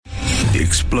The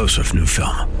explosive new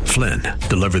film, Flynn,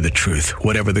 deliver the truth,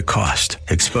 whatever the cost.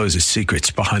 Exposes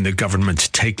secrets behind the government's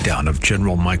takedown of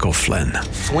General Michael Flynn.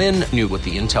 Flynn knew what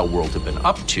the intel world had been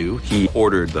up to. He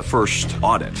ordered the first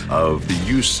audit of the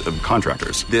use of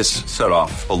contractors. This set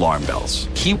off alarm bells.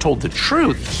 He told the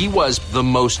truth. He was the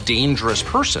most dangerous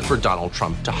person for Donald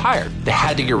Trump to hire. They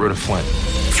had to get rid of Flynn.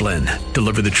 Flynn,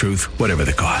 deliver the truth, whatever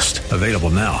the cost. Available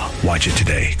now. Watch it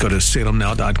today. Go to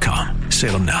salemnow.com.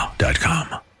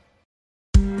 salemnow.com.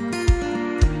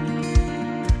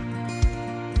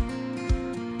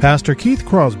 Pastor Keith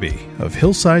Crosby of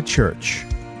Hillside Church.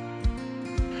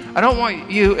 I don't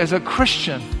want you as a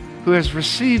Christian who has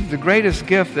received the greatest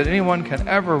gift that anyone can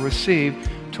ever receive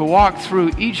to walk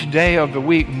through each day of the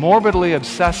week morbidly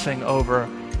obsessing over,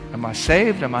 am I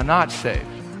saved? Am I not saved?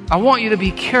 I want you to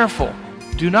be careful.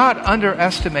 Do not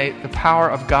underestimate the power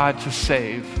of God to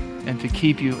save and to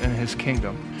keep you in His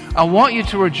kingdom. I want you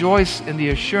to rejoice in the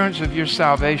assurance of your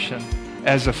salvation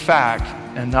as a fact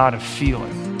and not a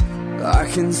feeling. I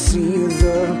can see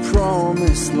the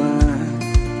promised land,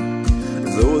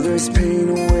 though there's pain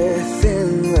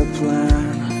within the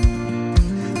plan.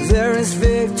 There is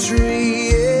victory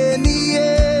in the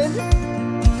end.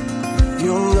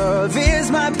 Your love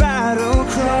is my battle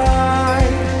cry,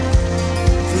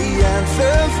 the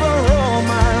answer for all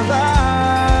my life.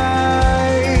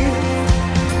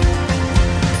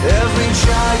 Every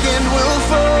giant will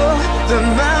fall, the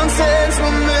mountains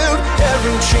will move,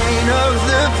 every chain of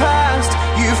the past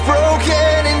you've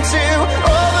broken into.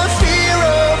 All the fear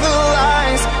of the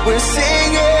lies, we're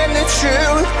singing the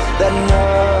truth, that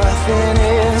nothing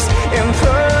is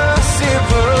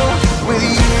impossible with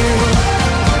you.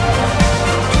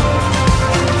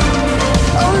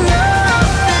 Oh,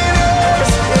 nothing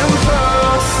is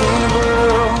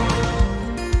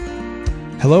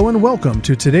impossible. Hello and welcome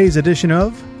to today's edition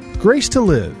of Grace to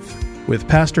Live with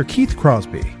Pastor Keith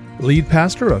Crosby, lead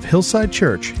pastor of Hillside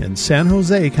Church in San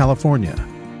Jose, California.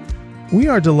 We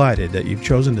are delighted that you've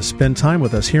chosen to spend time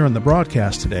with us here on the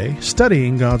broadcast today,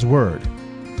 studying God's Word.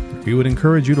 We would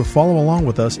encourage you to follow along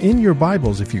with us in your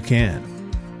Bibles if you can.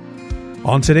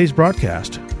 On today's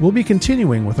broadcast, we'll be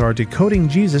continuing with our Decoding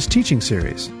Jesus teaching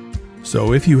series.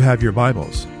 So if you have your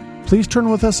Bibles, please turn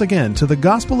with us again to the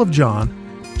Gospel of John,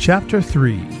 chapter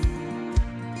 3.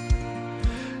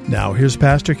 Now here's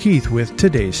Pastor Keith with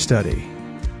today's study.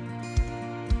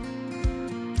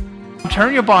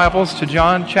 Turn your Bibles to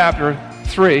John chapter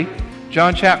 3.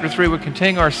 John chapter 3, we're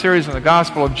continuing our series on the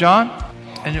Gospel of John.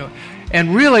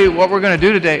 And really what we're going to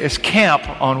do today is camp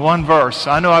on one verse.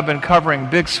 I know I've been covering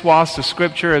big swaths of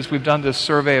Scripture as we've done this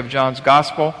survey of John's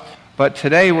Gospel, but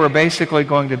today we're basically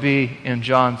going to be in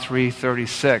John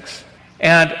 3:36.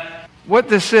 And what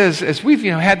this is we've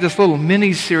had this little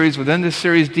mini-series within this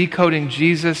series, Decoding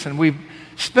Jesus, and we've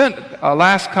spent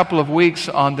last couple of weeks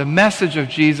on the message of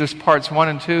Jesus, parts 1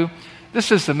 and 2.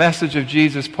 This is the message of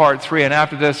Jesus, part 3, and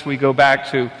after this we go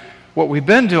back to what we've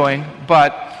been doing,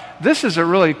 but this is a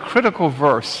really critical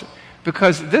verse,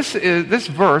 because this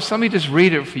verse, let me just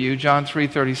read it for you, John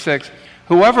 3:36.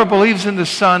 Whoever believes in the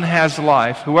Son has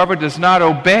life. Whoever does not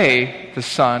obey the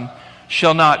Son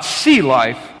shall not see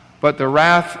life, but the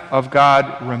wrath of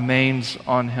God remains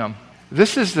on him.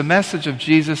 This is the message of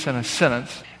Jesus in a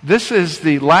sentence. This is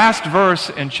the last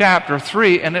verse in chapter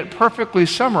 3, and it perfectly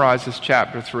summarizes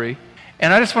chapter 3.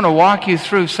 And I just want to walk you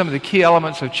through some of the key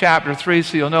elements of chapter 3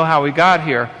 so you'll know how we got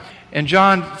here. In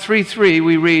John 3:3,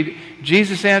 we read,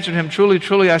 Jesus answered him, truly,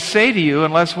 truly, I say to you,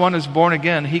 unless one is born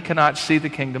again, he cannot see the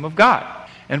kingdom of God.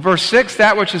 In verse 6,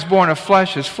 that which is born of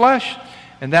flesh is flesh,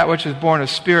 and that which is born of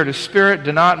spirit is spirit.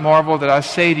 Do not marvel that I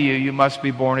say to you, you must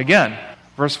be born again.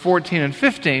 Verse 14 and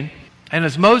 15, and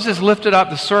as Moses lifted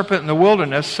up the serpent in the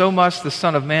wilderness, so must the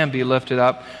Son of Man be lifted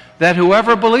up, that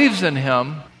whoever believes in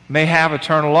him may have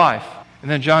eternal life. And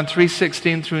then John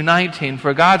 3:16 through 19,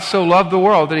 for God so loved the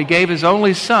world that he gave his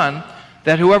only Son,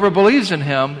 that whoever believes in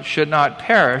him should not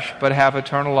perish, but have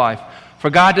eternal life.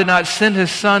 For God did not send his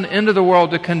Son into the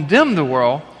world to condemn the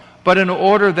world, but in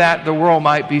order that the world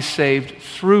might be saved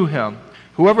through him.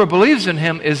 Whoever believes in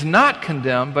him is not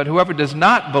condemned, but whoever does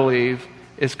not believe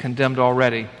is condemned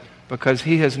already, because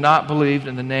he has not believed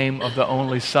in the name of the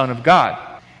only Son of God.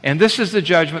 And this is the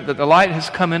judgment, that the light has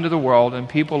come into the world, and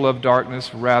people love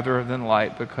darkness rather than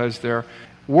light, because their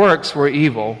works were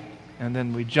evil. And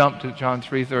then we jump to John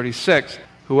 3:36.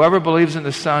 Whoever believes in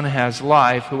the Son has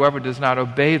life. Whoever does not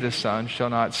obey the Son shall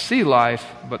not see life,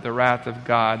 but the wrath of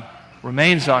God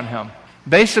remains on him.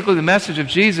 Basically, the message of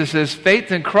Jesus is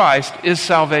faith in Christ is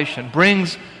salvation,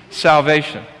 brings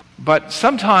salvation. But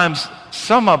sometimes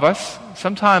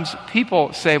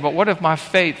people say, but what if my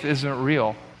faith isn't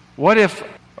real? What if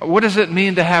What does it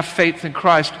mean to have faith in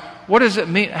Christ? What does it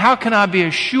mean? How can I be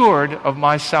assured of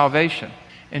my salvation?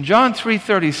 And John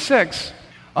 3:36,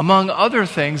 among other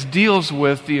things, deals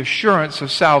with the assurance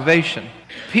of salvation.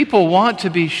 People want to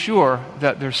be sure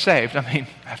that they're saved. I mean,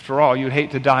 after all, you'd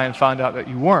hate to die and find out that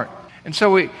you weren't. And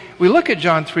so we look at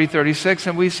John 3:36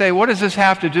 and we say, what does this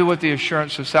have to do with the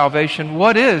assurance of salvation?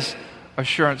 What is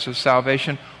assurance of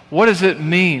salvation? What does it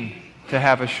mean to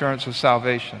have assurance of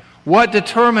salvation? What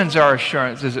determines our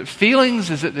assurance? Is it feelings?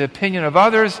 Is it the opinion of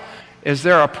others? Is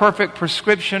there a perfect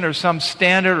prescription or some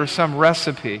standard or some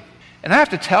recipe? And I have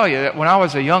to tell you that when I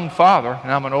was a young father,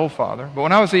 and I'm an old father, but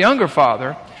when I was a younger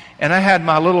father, and I had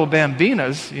my little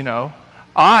bambinas,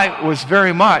 I was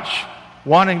very much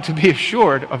wanting to be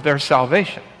assured of their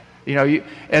salvation.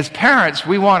 As parents,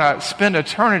 we want to spend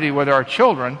eternity with our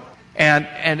children,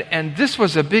 and this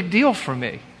was a big deal for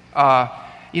me.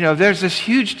 There's this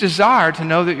huge desire to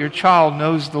know that your child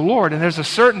knows the Lord, and there's a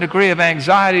certain degree of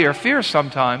anxiety or fear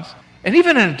sometimes, and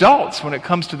even in adults when it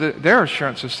comes to their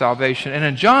assurance of salvation. And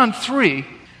in John 3,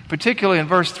 particularly in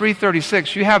verse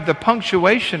 3:36, you have the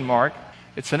punctuation mark.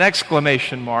 It's an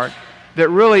exclamation mark that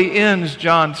really ends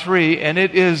John 3, and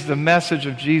it is the message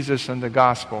of Jesus and the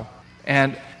gospel.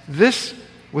 And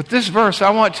with this verse, I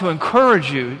want to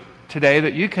encourage you today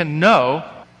that you can know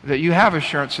that you have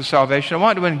assurance of salvation. I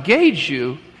want to engage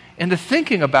you into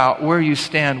thinking about where you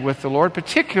stand with the Lord,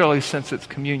 particularly since it's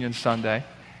Communion Sunday.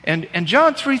 And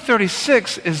John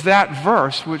 3:36 is that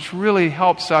verse which really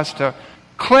helps us to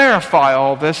clarify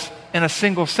all this in a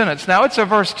single sentence. Now, it's a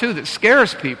verse, too, that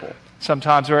scares people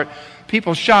sometimes, or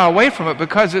people shy away from it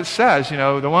because it says,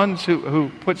 the one who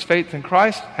puts faith in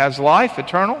Christ has life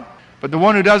eternal, but the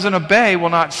one who doesn't obey will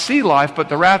not see life, but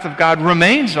the wrath of God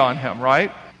remains on him,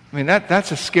 right? I mean,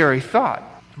 that's a scary thought.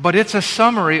 But it's a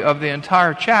summary of the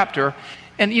entire chapter.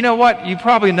 And you know what? You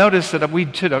probably noticed that we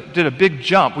did a big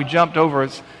jump. We jumped over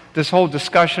this whole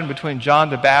discussion between John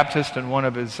the Baptist and one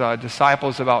of his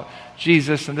disciples about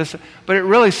Jesus and this. But it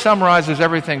really summarizes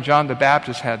everything John the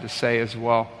Baptist had to say as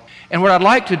well. And what I'd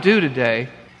like to do today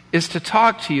is to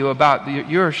talk to you about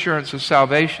your assurance of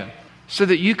salvation so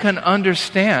that you can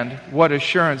understand what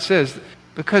assurance is,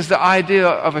 because the idea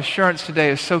of assurance today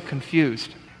is so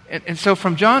confused. And so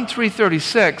from John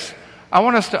 3:36, I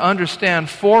want us to understand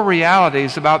four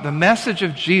realities about the message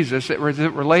of Jesus that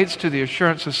relates to the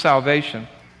assurance of salvation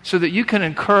so that you can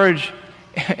encourage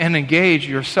and engage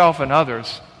yourself and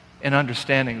others in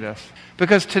understanding this.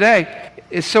 Because today,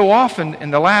 it's so often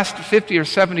in the last 50 or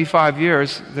 75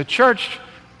 years, the church,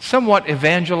 somewhat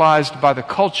evangelized by the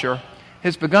culture,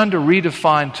 has begun to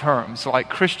redefine terms like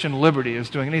Christian liberty is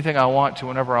doing anything I want to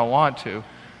whenever I want to.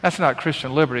 That's not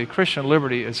Christian liberty. Christian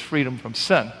liberty is freedom from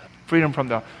sin, freedom from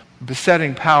the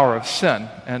besetting power of sin.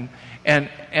 And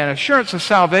assurance of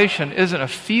salvation isn't a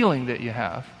feeling that you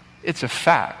have. It's a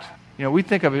fact. We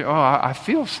think of it, I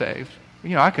feel saved.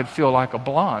 I could feel like a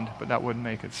blonde, but that wouldn't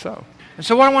make it so. And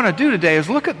so what I want to do today is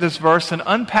look at this verse and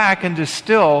unpack and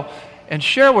distill and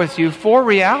share with you four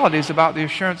realities about the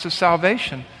assurance of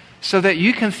salvation so that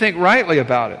you can think rightly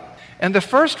about it. And the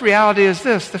first reality is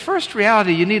this. The first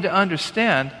reality you need to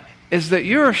understand is that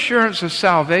your assurance of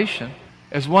salvation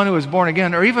as one who is born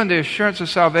again, or even the assurance of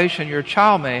salvation your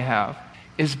child may have,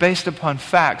 is based upon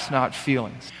facts, not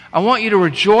feelings. I want you to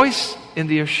rejoice in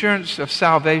the assurance of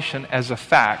salvation as a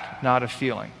fact, not a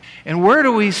feeling. And where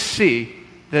do we see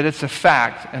that it's a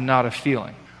fact and not a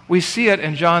feeling? We see it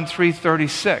in John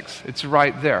 3:36. It's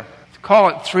right there. Call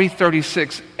it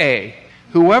 3:36a.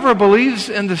 Whoever believes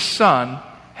in the Son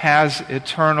has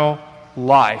eternal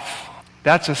life.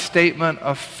 That's a statement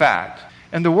of fact.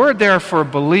 And the word there for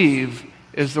believe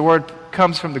is the word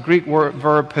comes from the Greek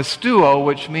verb pisteuo,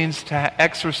 which means to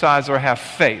exercise or have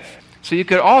faith. So you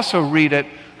could also read it,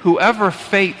 whoever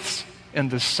faiths in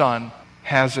the Son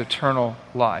has eternal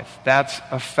life. That's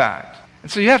a fact. And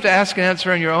so you have to ask and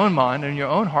answer in your own mind and in your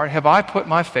own heart, have I put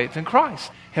my faith in Christ?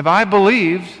 Have I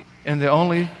believed in the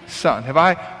only Son? Have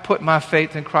I put my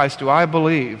faith in Christ? Do I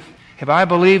believe? Have I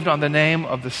believed on the name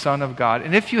of the Son of God?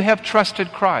 And if you have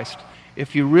trusted Christ,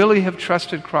 if you really have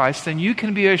trusted Christ, then you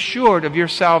can be assured of your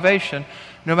salvation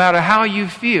no matter how you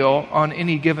feel on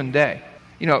any given day.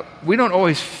 We don't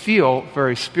always feel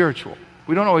very spiritual.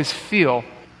 We don't always feel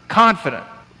confident.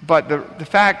 But the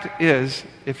fact is,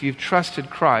 if you've trusted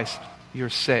Christ, you're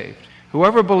saved.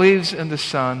 Whoever believes in the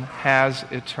Son has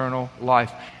eternal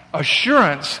life.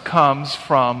 Assurance comes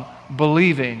from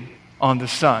believing on the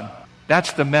Son.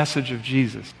 That's the message of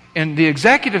Jesus. In the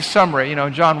executive summary,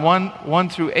 John 1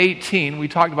 through 18, we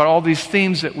talked about all these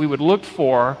themes that we would look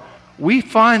for. We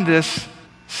find this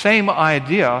same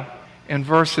idea in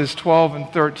verses 12 and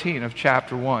 13 of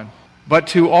chapter 1. But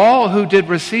to all who did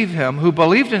receive him, who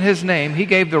believed in his name, he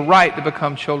gave the right to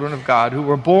become children of God, who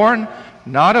were born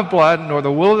not of blood, nor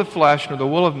the will of the flesh, nor the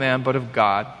will of man, but of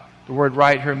God. The word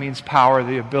right here means power,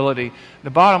 the ability. The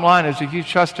bottom line is, if you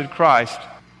trusted Christ,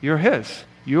 you're his.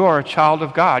 You are a child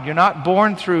of God. You're not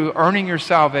born through earning your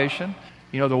salvation,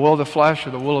 the will of the flesh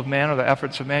or the will of man or the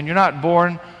efforts of man. You're not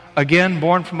born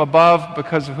from above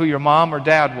because of who your mom or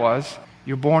dad was.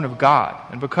 You're born of God.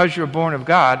 And because you're born of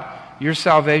God, your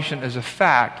salvation is a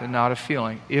fact and not a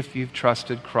feeling if you've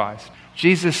trusted Christ.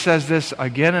 Jesus says this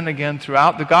again and again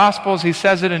throughout the Gospels. He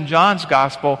says it in John's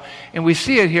Gospel, and we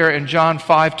see it here in John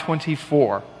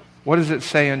 5:24. What does it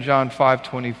say in John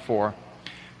 5:24?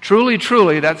 Truly,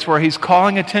 truly, that's where he's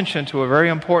calling attention to a very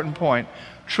important point.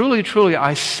 Truly, truly,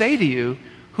 I say to you,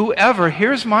 whoever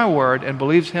hears my word and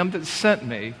believes him that sent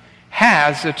me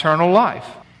has eternal life.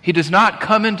 He does not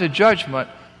come into judgment,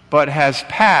 but has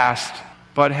passed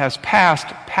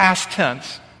past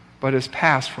tense, but has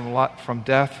passed from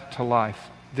death to life.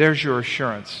 There's your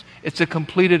assurance. It's a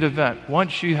completed event.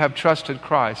 Once you have trusted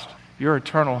Christ, your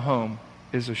eternal home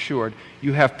is assured.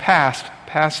 You have passed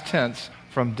past tense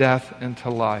from death into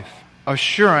life.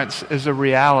 Assurance is a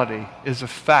reality, is a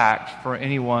fact for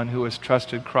anyone who has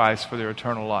trusted Christ for their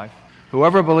eternal life.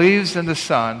 Whoever believes in the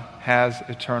Son has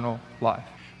eternal life.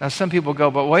 Now some people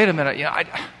go, but wait a minute,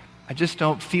 I just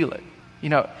don't feel it.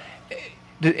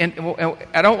 And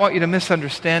I don't want you to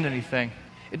misunderstand anything.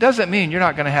 It doesn't mean you're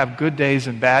not going to have good days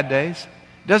and bad days.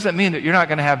 It doesn't mean that you're not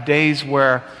going to have days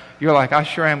where you're like, I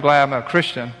sure am glad I'm a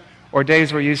Christian. Or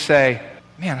days where you say,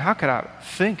 man, how could I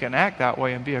think and act that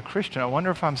way and be a Christian? I wonder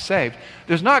if I'm saved.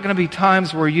 There's not going to be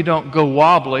times where you don't go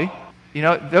wobbly.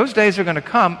 Those days are going to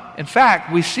come. In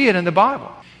fact, we see it in the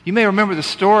Bible. You may remember the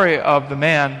story of the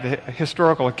man, the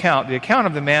historical account, the account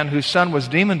of the man whose son was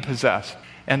demon-possessed.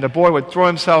 And the boy would throw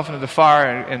himself into the fire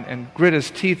and grit his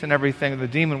teeth and everything. The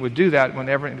demon would do that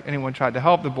whenever anyone tried to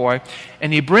help the boy.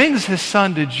 And he brings his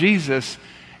son to Jesus,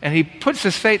 and he puts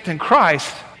his faith in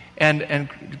Christ, and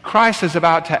Christ is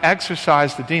about to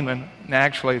exorcise the demon. And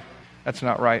actually, that's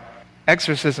not right.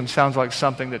 Exorcism sounds like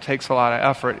something that takes a lot of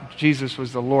effort. Jesus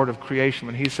was the Lord of creation.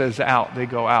 When he says out, they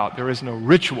go out. There is no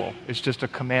ritual. It's just a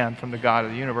command from the God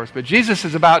of the universe. But Jesus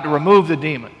is about to remove the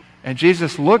demon. And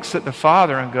Jesus looks at the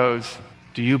Father and goes,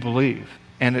 do you believe?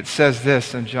 And it says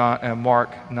this in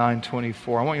Mark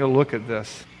 9:24. I want you to look at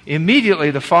this.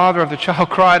 Immediately the father of the child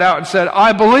cried out and said,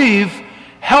 I believe,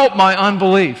 help my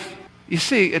unbelief. You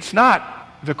see, it's not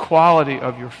the quality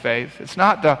of your faith. It's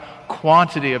not the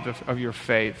quantity of your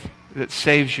faith that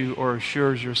saves you or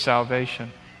assures your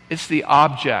salvation. It's the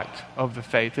object of the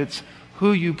faith. It's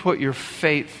who you put your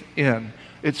faith in.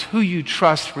 It's who you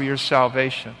trust for your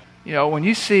salvation. When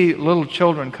you see little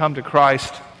children come to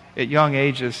Christ at young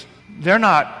ages, they're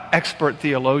not expert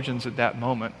theologians at that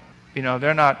moment.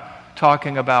 They're not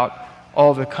talking about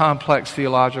all the complex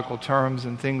theological terms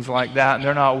and things like that, and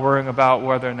they're not worrying about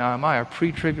whether now am I a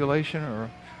pre-tribulation or...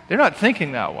 They're not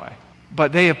thinking that way.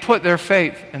 But they have put their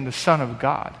faith in the Son of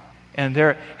God. And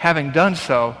they're having done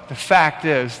so, the fact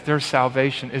is their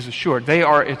salvation is assured. They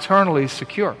are eternally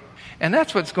secure. And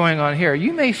that's what's going on here.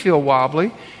 You may feel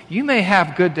wobbly. You may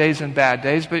have good days and bad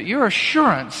days, but your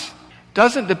assurance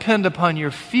doesn't depend upon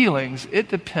your feelings. It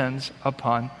depends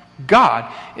upon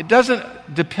God. It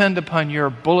doesn't depend upon your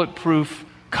bulletproof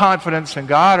confidence in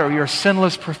God or your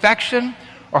sinless perfection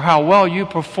or how well you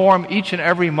perform each and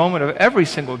every moment of every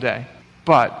single day.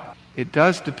 But it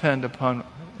does depend upon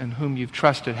in whom you've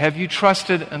trusted. Have you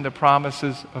trusted in the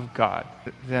promises of God?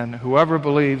 Then whoever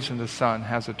believes in the Son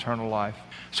has eternal life.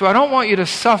 So I don't want you to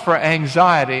suffer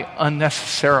anxiety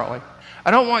unnecessarily.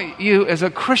 I don't want you as a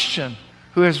Christian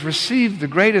who has received the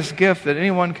greatest gift that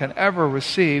anyone can ever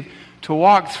receive to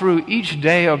walk through each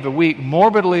day of the week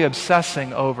morbidly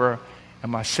obsessing over,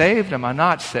 am I saved? Am I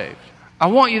not saved? I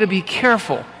want you to be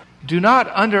careful. Do not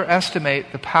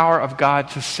underestimate the power of God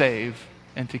to save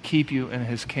and to keep you in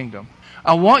His kingdom.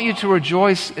 I want you to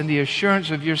rejoice in the assurance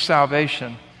of your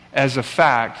salvation as a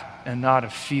fact and not a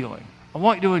feeling. I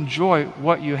want you to enjoy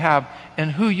what you have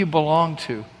and who you belong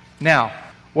to. Now,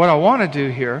 what I want to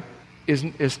do here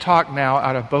is talk now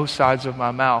out of both sides of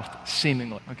my mouth,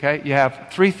 seemingly. Okay? You have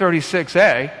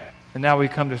 336A, and now we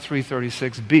come to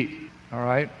 336B. All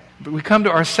right? But we come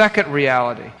to our second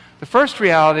reality. The first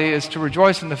reality is to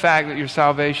rejoice in the fact that your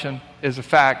salvation is a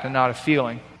fact and not a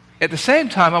feeling. At the same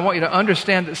time, I want you to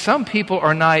understand that some people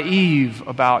are naive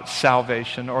about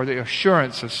salvation or the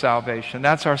assurance of salvation.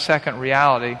 That's our second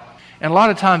reality. And a lot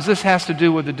of times this has to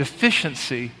do with the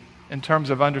deficiency in terms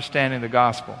of understanding the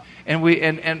gospel.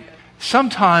 And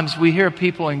sometimes we hear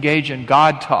people engage in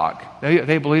God talk.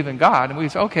 They believe in God, and we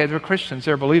say, okay, they're Christians,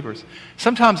 they're believers.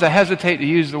 Sometimes I hesitate to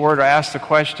use the word or ask the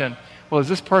question, well, is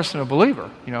this person a believer?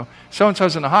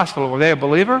 So-and-so's in the hospital, were they a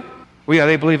believer? Well, yeah,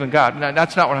 they believe in God. No,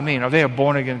 that's not what I mean. Are they a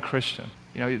born-again Christian?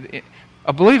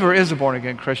 A believer is a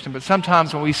born-again Christian, but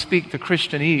sometimes when we speak the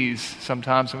Christianese,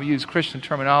 sometimes when we use Christian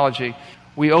terminology,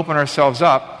 we open ourselves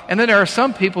up. And then there are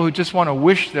some people who just want to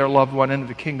wish their loved one into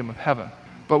the kingdom of heaven.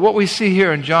 But what we see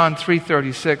here in John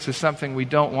 3:36 is something we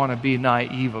don't want to be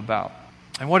naive about.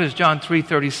 And what does John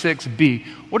 3:36b?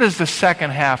 What does the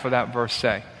second half of that verse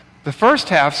say? The first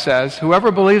half says,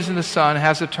 whoever believes in the Son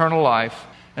has eternal life.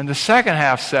 And the second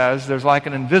half says, there's like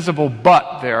an invisible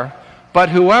but there, but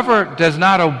whoever does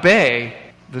not obey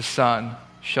the Son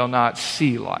shall not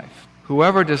see life.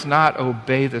 Whoever does not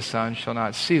obey the Son shall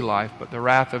not see life, but the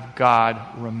wrath of God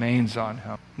remains on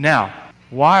him. Now,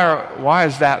 why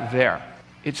is that there?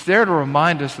 It's there to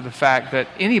remind us of the fact that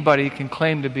anybody can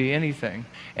claim to be anything.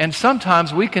 And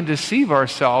sometimes we can deceive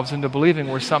ourselves into believing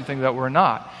we're something that we're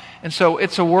not. And so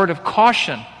it's a word of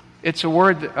caution. It's a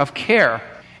word of care.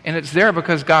 And it's there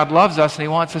because God loves us and He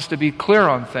wants us to be clear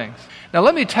on things. Now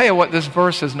let me tell you what this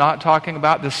verse is not talking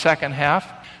about, the second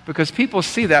half. Because people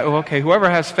see that, okay, whoever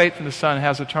has faith in the Son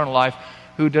has eternal life.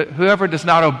 Whoever does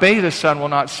not obey the Son will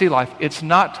not see life. It's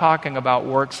not talking about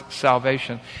works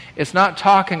salvation. It's not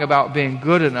talking about being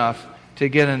good enough to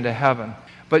get into heaven.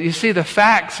 But you see, the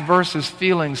facts versus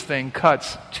feelings thing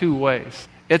cuts two ways.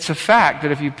 It's a fact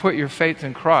that if you put your faith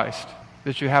in Christ,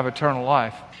 that you have eternal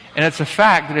life. And it's a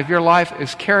fact that if your life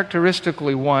is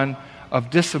characteristically one of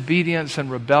disobedience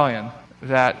and rebellion,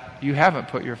 that you haven't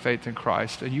put your faith in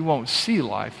Christ and you won't see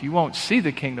life. You won't see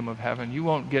the kingdom of heaven. You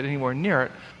won't get anywhere near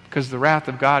it because the wrath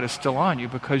of God is still on you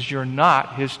because you're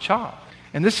not His child.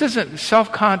 And this isn't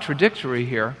self-contradictory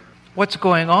here. What's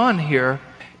going on here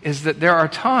is that there are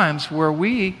times where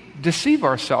we deceive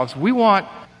ourselves. We want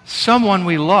someone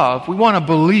we love, we want to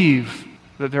believe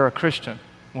that they're a Christian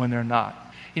when they're not.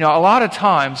 A lot of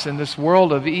times in this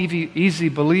world of easy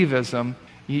believism,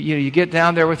 you get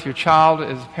down there with your child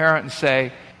as a parent and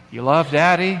say, you love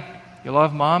Daddy? You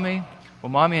love Mommy? Well,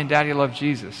 Mommy and Daddy love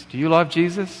Jesus. Do you love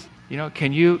Jesus? Do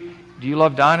you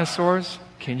love dinosaurs?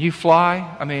 Can you fly?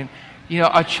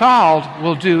 A child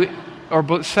will do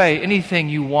or say anything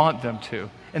you want them to.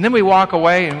 And then we walk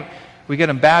away and we get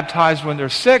them baptized when they're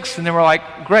 6, and then we're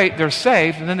like, great, they're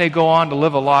saved, and then they go on to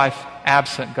live a life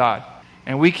absent God.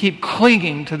 And we keep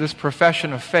clinging to this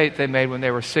profession of faith they made when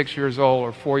they were 6 years old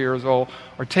or 4 years old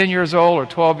or 10 years old or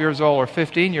 12 years old or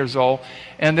 15 years old.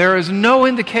 And there is no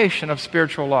indication of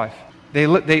spiritual life. They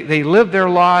live their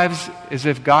lives as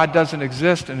if God doesn't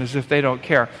exist and as if they don't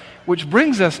care. Which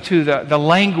brings us to the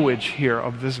language here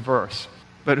of this verse.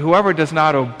 But whoever does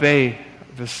not obey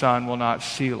the Son will not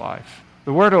see life.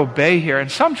 The word obey here, in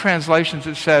some translations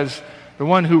it says the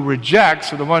one who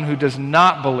rejects or the one who does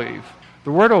not believe.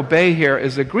 The word obey here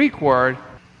is a Greek word,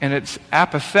 and it's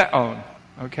apatheon,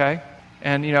 okay?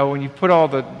 And, when you put all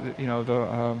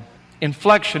the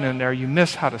inflection in there, you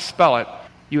miss how to spell it.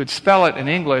 You would spell it in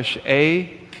English,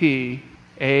 A-P-A-T-H-E-O-N.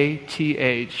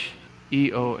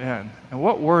 And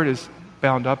what word is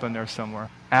bound up in there somewhere?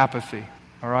 Apathy,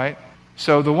 all right?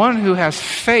 So the one who has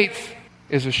faith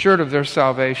is assured of their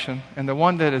salvation, and the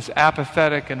one that is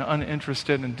apathetic and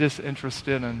uninterested and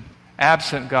disinterested and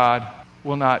absent God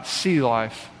will not see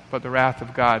life, but the wrath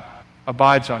of God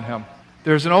abides on him.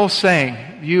 There's an old saying,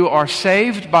 you are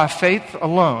saved by faith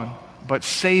alone, but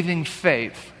saving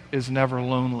faith is never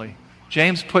lonely.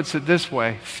 James puts it this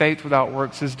way, faith without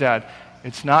works is dead.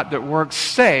 It's not that works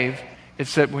save,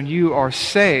 it's that when you are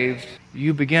saved,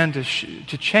 you begin to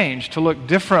change, to look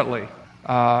differently.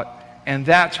 And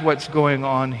that's what's going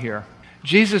on here.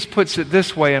 Jesus puts it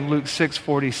this way in Luke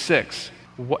 6:46.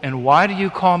 And why do you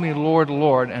call me Lord,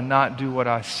 Lord, and not do what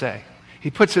I say? He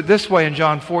puts it this way in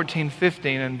John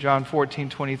 14:15 and John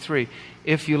 14:23.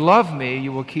 If you love me,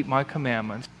 you will keep my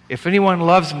commandments. If anyone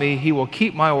loves me, he will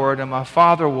keep my word, and my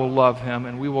Father will love him,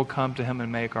 and we will come to him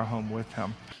and make our home with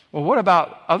him. Well, what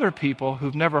about other people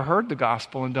who've never heard the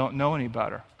gospel and don't know any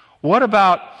better? What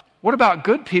about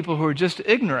good people who are just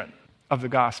ignorant of the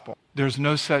gospel? There's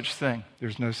no such thing.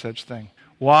 There's no such thing.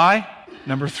 Why?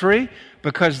 Number 3,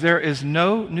 because there is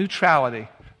no neutrality.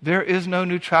 There is no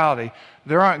neutrality.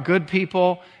 There aren't good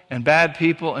people and bad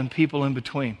people and people in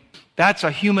between. That's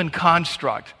a human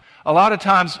construct. A lot of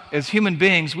times, as human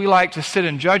beings, we like to sit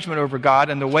in judgment over God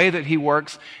and the way that He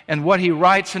works and what He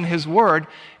writes in His Word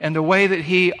and the way that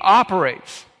He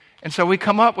operates. And so we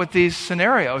come up with these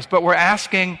scenarios, but we're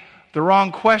asking the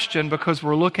wrong question because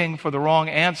we're looking for the wrong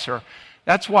answer.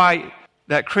 That's why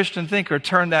that Christian thinker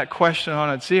turned that question on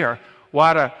its ear.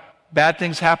 Why bad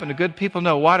things happen to good people?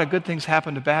 No. Why do good things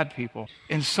happen to bad people?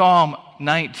 In Psalm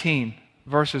 19,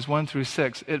 verses 1 through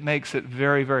 6, it makes it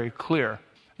very, very clear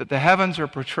that the heavens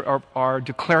are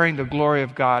declaring the glory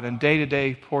of God, and day to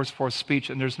day pours forth speech,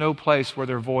 and there's no place where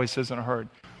their voice isn't heard.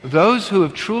 Those who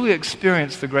have truly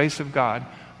experienced the grace of God,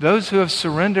 those who have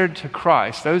surrendered to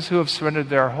Christ, those who have surrendered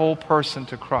their whole person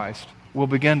to Christ, will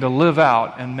begin to live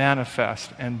out and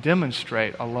manifest and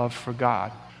demonstrate a love for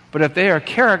God. But if they are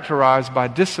characterized by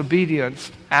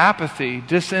disobedience, apathy,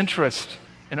 disinterest,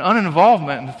 and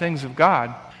uninvolvement in the things of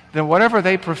God, then whatever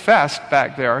they professed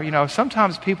back there,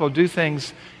 sometimes people do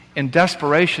things in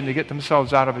desperation to get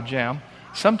themselves out of a jam.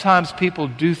 Sometimes people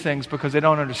do things because they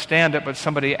don't understand it, but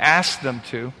somebody asked them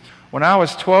to. When I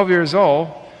was 12 years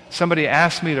old, somebody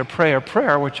asked me to pray a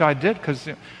prayer, which I did, because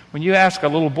when you ask a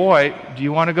little boy, do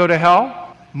you want to go to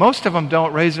hell? Most of them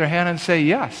don't raise their hand and say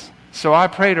yes. So I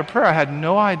prayed a prayer. I had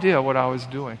no idea what I was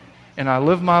doing. And I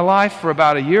lived my life for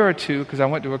about a year or two, because I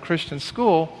went to a Christian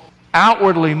school,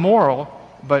 outwardly moral,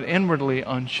 but inwardly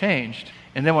unchanged.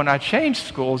 And then when I changed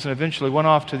schools and eventually went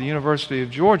off to the University of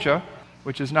Georgia,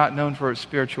 which is not known for its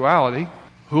spirituality,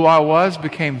 who I was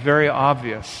became very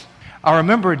obvious. I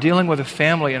remember dealing with a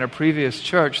family in a previous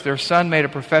church. Their son made a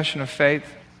profession of faith.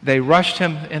 They rushed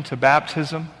him into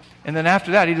baptism. And then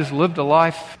after that, he just lived a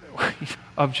life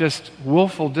of just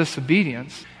willful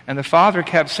disobedience. And the father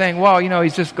kept saying, well,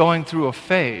 he's just going through a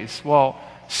phase. Well,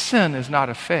 sin is not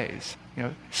a phase.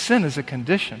 Sin is a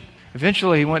condition.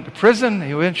 Eventually, he went to prison.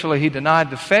 Eventually, he denied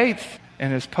the faith.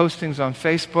 And his postings on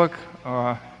Facebook,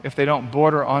 if they don't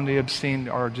border on the obscene,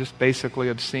 are just basically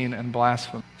obscene and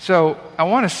blasphemous. So I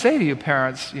want to say to you,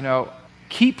 parents,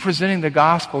 keep presenting the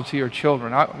gospel to your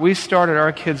children. We started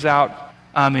our kids out,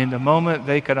 the moment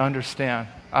they could understand.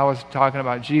 I was talking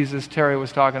about Jesus. Terry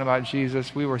was talking about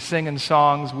Jesus. We were singing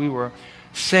songs. We were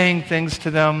saying things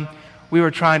to them. We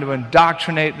were trying to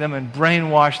indoctrinate them and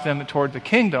brainwash them toward the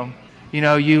kingdom.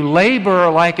 You labor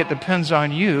like it depends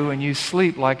on you, and you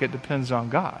sleep like it depends on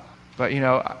God. But,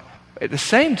 at the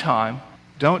same time,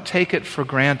 don't take it for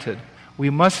granted. We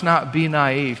must not be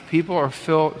naive.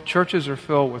 Churches are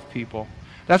filled with people.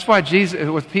 That's why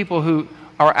with people who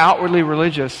are outwardly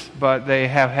religious, but they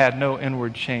have had no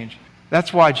inward change.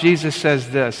 That's why Jesus says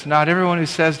this, not everyone who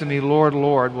says to me, Lord,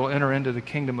 Lord, will enter into the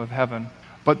kingdom of heaven,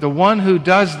 but the one who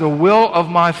does the will of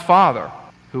my Father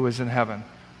who is in heaven.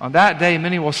 On that day,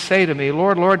 many will say to me,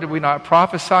 Lord, Lord, did we not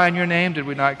prophesy in your name? Did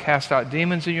we not cast out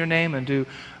demons in your name and do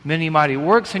many mighty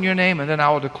works in your name? And then I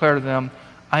will declare to them,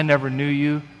 I never knew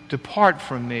you. Depart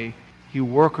from me, you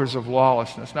workers of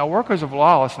lawlessness. Now, workers of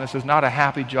lawlessness is not a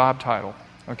happy job title,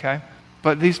 okay?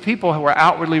 But these people who were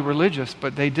outwardly religious,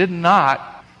 but they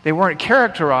weren't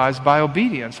characterized by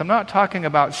obedience. I'm not talking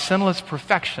about sinless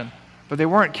perfection, but they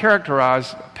weren't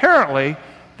characterized. Apparently,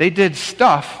 they did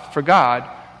stuff for God,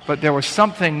 but there was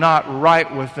something not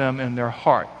right with them in their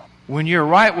heart. When you're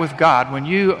right with God, when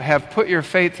you have put your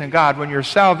faith in God, when your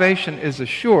salvation is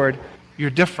assured,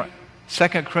 you're different.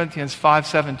 2 Corinthians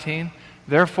 5:17,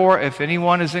 therefore, if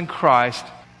anyone is in Christ,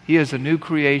 he is a new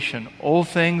creation. Old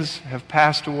things have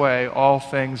passed away. All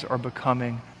things are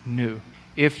becoming new.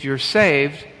 If you're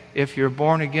saved, if you're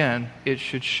born again, it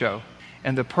should show.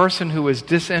 And the person who is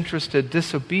disinterested,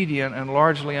 disobedient, and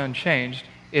largely unchanged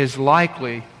is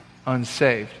likely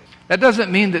unsaved. That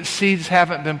doesn't mean that seeds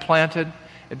haven't been planted.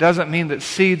 It doesn't mean that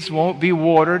seeds won't be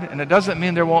watered, and it doesn't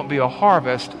mean there won't be a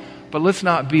harvest, but let's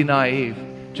not be naive.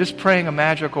 Just praying a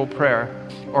magical prayer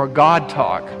or God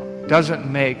talk doesn't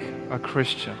make a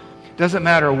Christian. It doesn't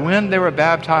matter when they were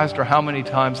baptized or how many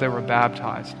times they were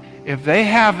baptized. If they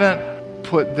haven't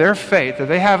put their faith, if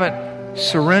they haven't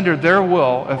surrendered their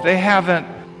will, if they haven't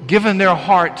given their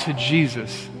heart to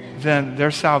Jesus, then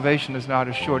their salvation is not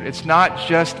assured. It's not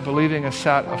just believing a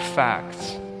set of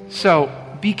facts. So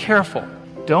be careful.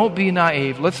 Don't be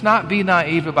naive. Let's not be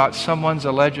naive about someone's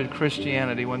alleged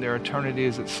Christianity when their eternity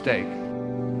is at stake.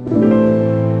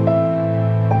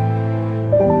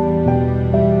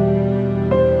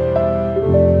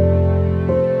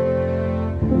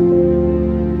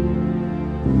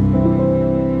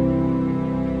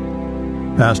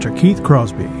 Pastor Keith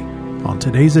Crosby on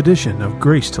today's edition of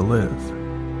Grace to Live.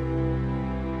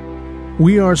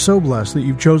 We are so blessed that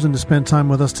you've chosen to spend time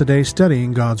with us today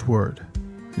studying God's Word.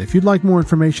 And if you'd like more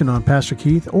information on Pastor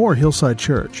Keith or Hillside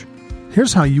Church,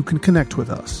 here's how you can connect with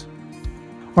us.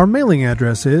 Our mailing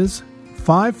address is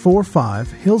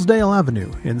 545 Hillsdale Avenue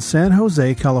in San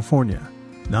Jose, California,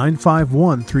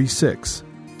 95136.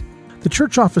 The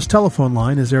church office telephone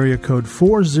line is area code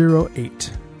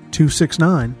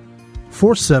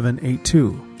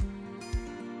 408-269-4782.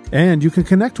 And you can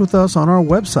connect with us on our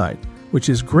website, which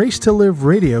is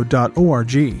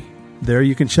gracetoliveradio.org. There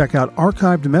you can check out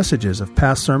archived messages of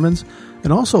past sermons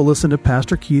and also listen to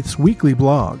Pastor Keith's weekly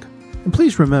blog. And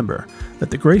please remember that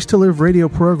the Grace to Live radio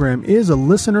program is a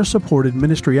listener-supported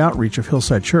ministry outreach of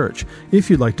Hillside Church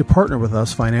if you'd like to partner with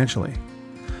us financially.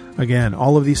 Again,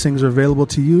 all of these things are available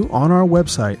to you on our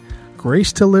website,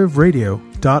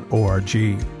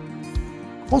 gracetoliveradio.org.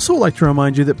 Also, I'd like to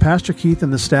remind you that Pastor Keith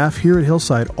and the staff here at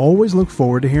Hillside always look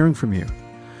forward to hearing from you.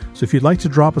 So if you'd like to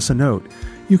drop us a note,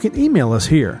 you can email us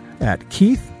here at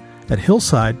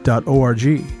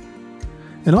keith@hillside.org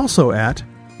and also at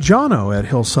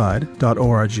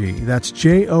jono@hillside.org. That's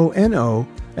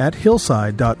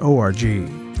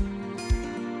JONO@hillside.org.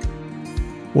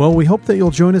 Well, we hope that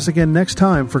you'll join us again next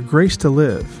time for Grace to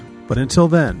Live. But until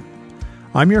then,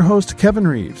 I'm your host, Kevin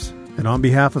Reeves, and on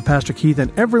behalf of Pastor Keith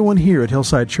and everyone here at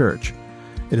Hillside Church,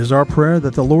 it is our prayer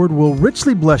that the Lord will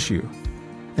richly bless you.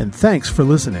 And thanks for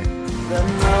listening.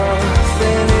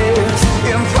 Nothing is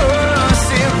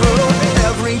impossible.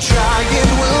 Every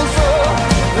giant will fall.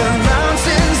 The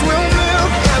mountains will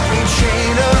move. Every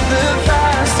chain of the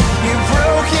past you've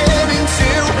broken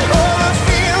into. All the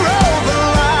fear, all the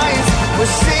lies.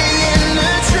 We're seeing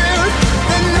the truth.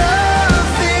 That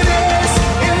nothing is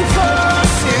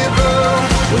impossible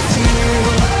with you.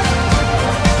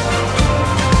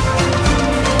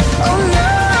 Oh,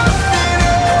 nothing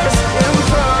is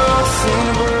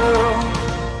impossible.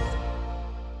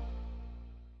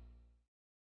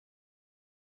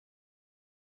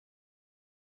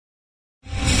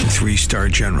 3-star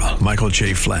General Michael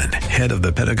J. Flynn, head of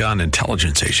the Pentagon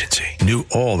Intelligence Agency, knew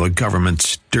all the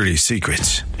government's dirty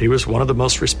secrets. He was one of the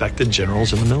most respected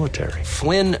generals in the military.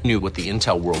 Flynn knew what the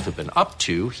intel world had been up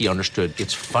to. He understood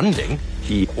its funding.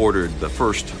 He ordered the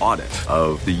first audit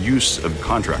of the use of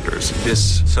contractors.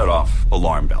 This set off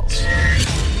alarm bells.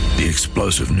 The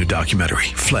explosive new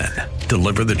documentary, Flynn,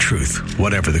 Deliver the Truth,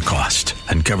 Whatever the Cost,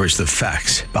 uncovers the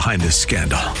facts behind this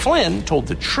scandal. Flynn told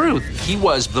the truth. He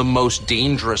was the most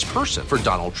dangerous person for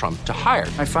Donald Trump to hire.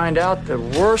 I find out the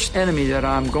worst enemy that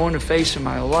I'm going to face in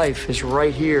my life is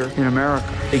right here in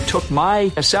America. They took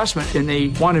my assessment and they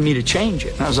wanted me to change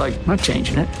it. And I was like, I'm not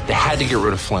changing it. They had to get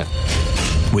rid of Flynn.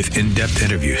 With in-depth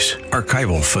interviews,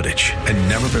 archival footage, and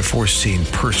never-before-seen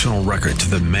personal records of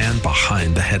the man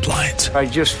behind the headlines. I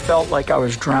just felt like I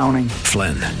was drowning.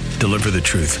 Flynn, Deliver the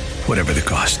Truth, Whatever the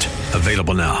Cost.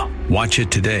 Available now. Watch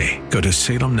it today. Go to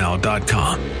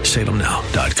salemnow.com.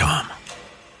 salemnow.com.